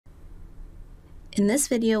In this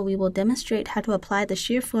video, we will demonstrate how to apply the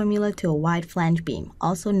shear formula to a wide flange beam,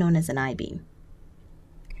 also known as an I-beam.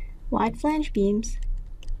 Wide flange beams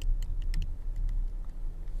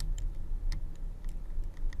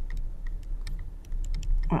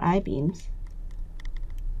or I-beams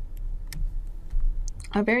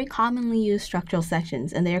are very commonly used structural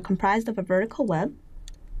sections, and they are comprised of a vertical web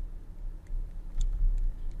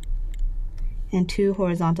and two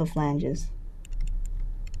horizontal flanges.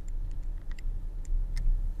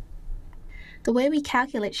 The way we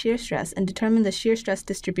calculate shear stress and determine the shear stress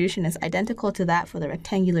distribution is identical to that for the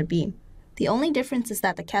rectangular beam. The only difference is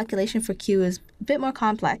that the calculation for Q is a bit more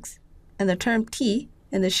complex, and the term T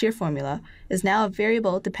in the shear formula is now a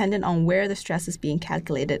variable dependent on where the stress is being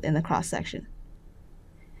calculated in the cross-section.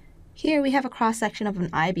 Here we have a cross-section of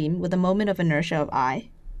an I-beam with a moment of inertia of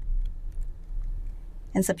I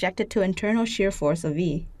and subjected to internal shear force of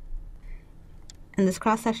V. And this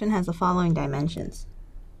cross-section has the following dimensions.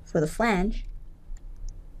 For the flange,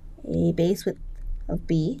 a base width of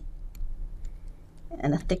B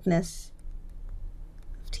and a thickness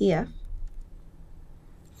of TF.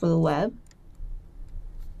 For the web,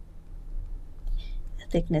 a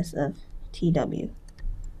thickness of TW.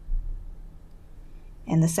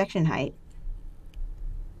 And the section height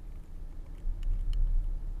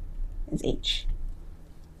is H.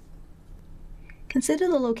 Consider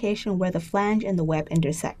the location where the flange and the web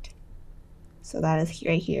intersect. So that is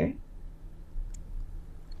right here.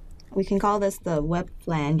 We can call this the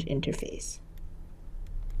web-flange interface.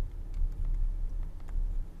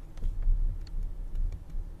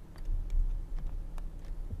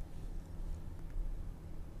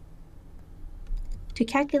 To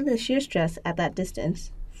calculate the shear stress at that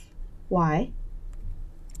distance, y,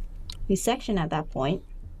 we section at that point.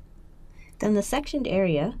 Then the sectioned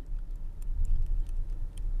area,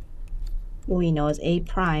 what we know as A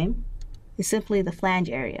prime, is simply the flange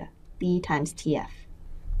area, B times TF.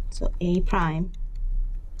 So A prime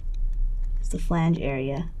is the flange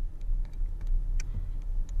area,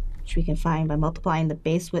 which we can find by multiplying the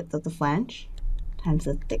base width of the flange times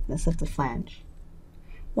the thickness of the flange.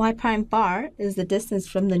 Y prime bar is the distance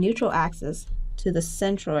from the neutral axis to the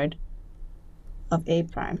centroid of A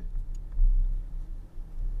prime.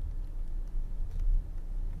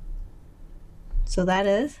 So that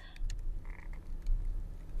is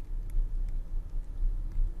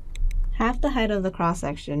half the height of the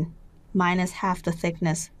cross-section minus half the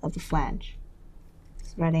thickness of the flange.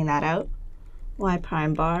 So writing that out, Y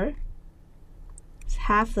prime bar is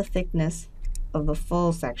half the thickness of the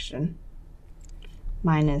full section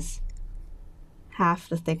minus half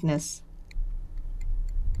the thickness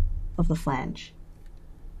of the flange.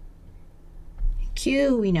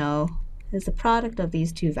 Q, we know, is the product of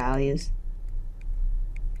these two values.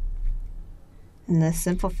 And this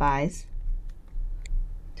simplifies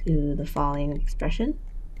to the following expression.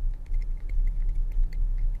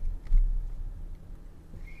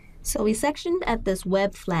 So we sectioned at this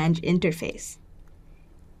web-flange interface.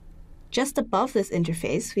 Just above this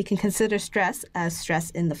interface, we can consider stress as stress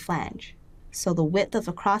in the flange. So the width of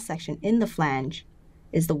the cross-section in the flange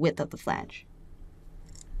is the width of the flange.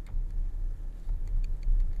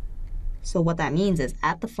 So what that means is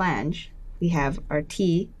at the flange, we have our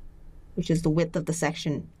T, which is the width of the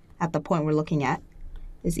section at the point we're looking at,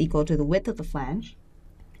 is equal to the width of the flange,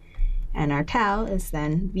 and our tau is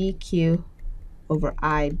then VQ over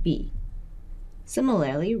IB.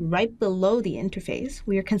 Similarly, right below the interface,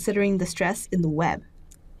 we are considering the stress in the web.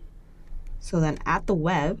 So then at the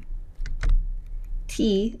web,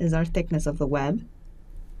 T is our thickness of the web,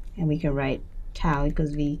 and we can write tau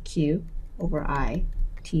equals VQ over I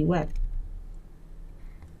T web.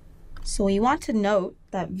 So we want to note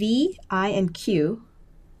that V, I, and Q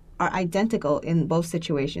are identical in both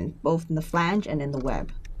situations, both in the flange and in the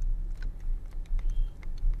web.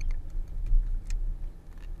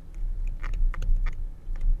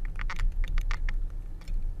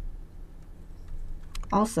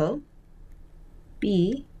 Also,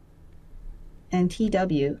 B and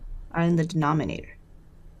TW are in the denominator.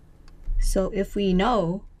 So if we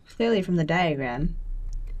know clearly from the diagram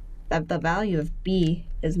that the value of B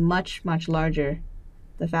is much, much larger than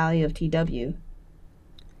the value of TW,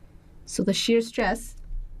 so the shear stress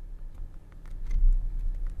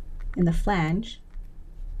in the flange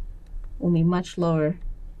will be much lower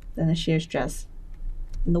than the shear stress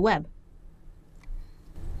in the web.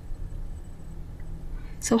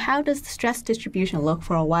 So how does the stress distribution look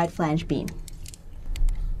for a wide flange beam?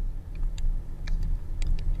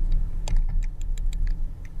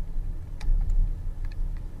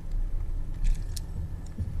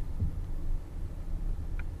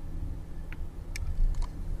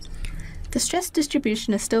 The stress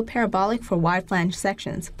distribution is still parabolic for wide flange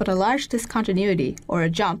sections, but a large discontinuity, or a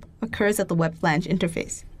jump, occurs at the web flange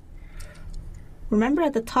interface. Remember,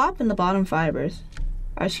 at the top and the bottom fibers,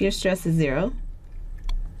 our shear stress is 0.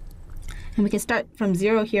 And we can start from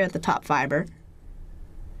 0 here at the top fiber.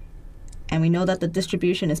 And we know that the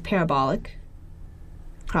distribution is parabolic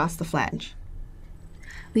across the flange.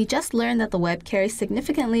 We just learned that the web carries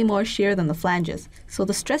significantly more shear than the flanges, so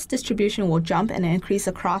the stress distribution will jump and increase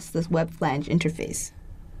across this web flange interface.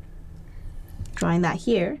 Drawing that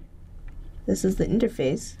here, this is the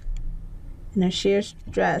interface, and our shear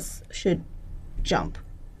stress should jump.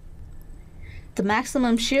 The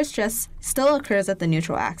maximum shear stress still occurs at the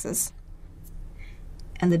neutral axis,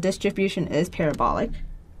 and the distribution is parabolic.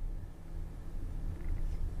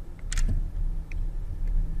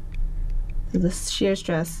 So the shear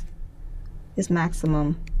stress is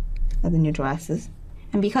maximum at the neutral axis.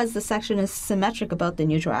 And because the section is symmetric about the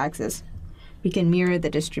neutral axis, we can mirror the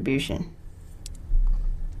distribution.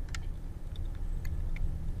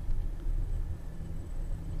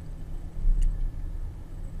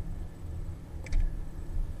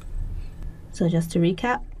 So just to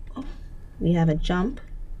recap, we have a jump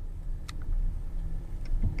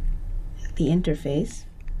at the interface,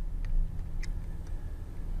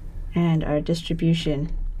 and our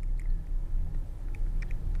distribution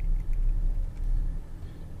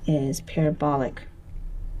is parabolic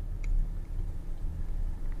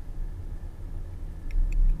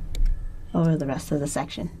over the rest of the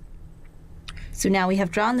section. So now we have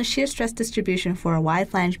drawn the shear stress distribution for a wide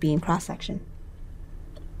flange beam cross-section.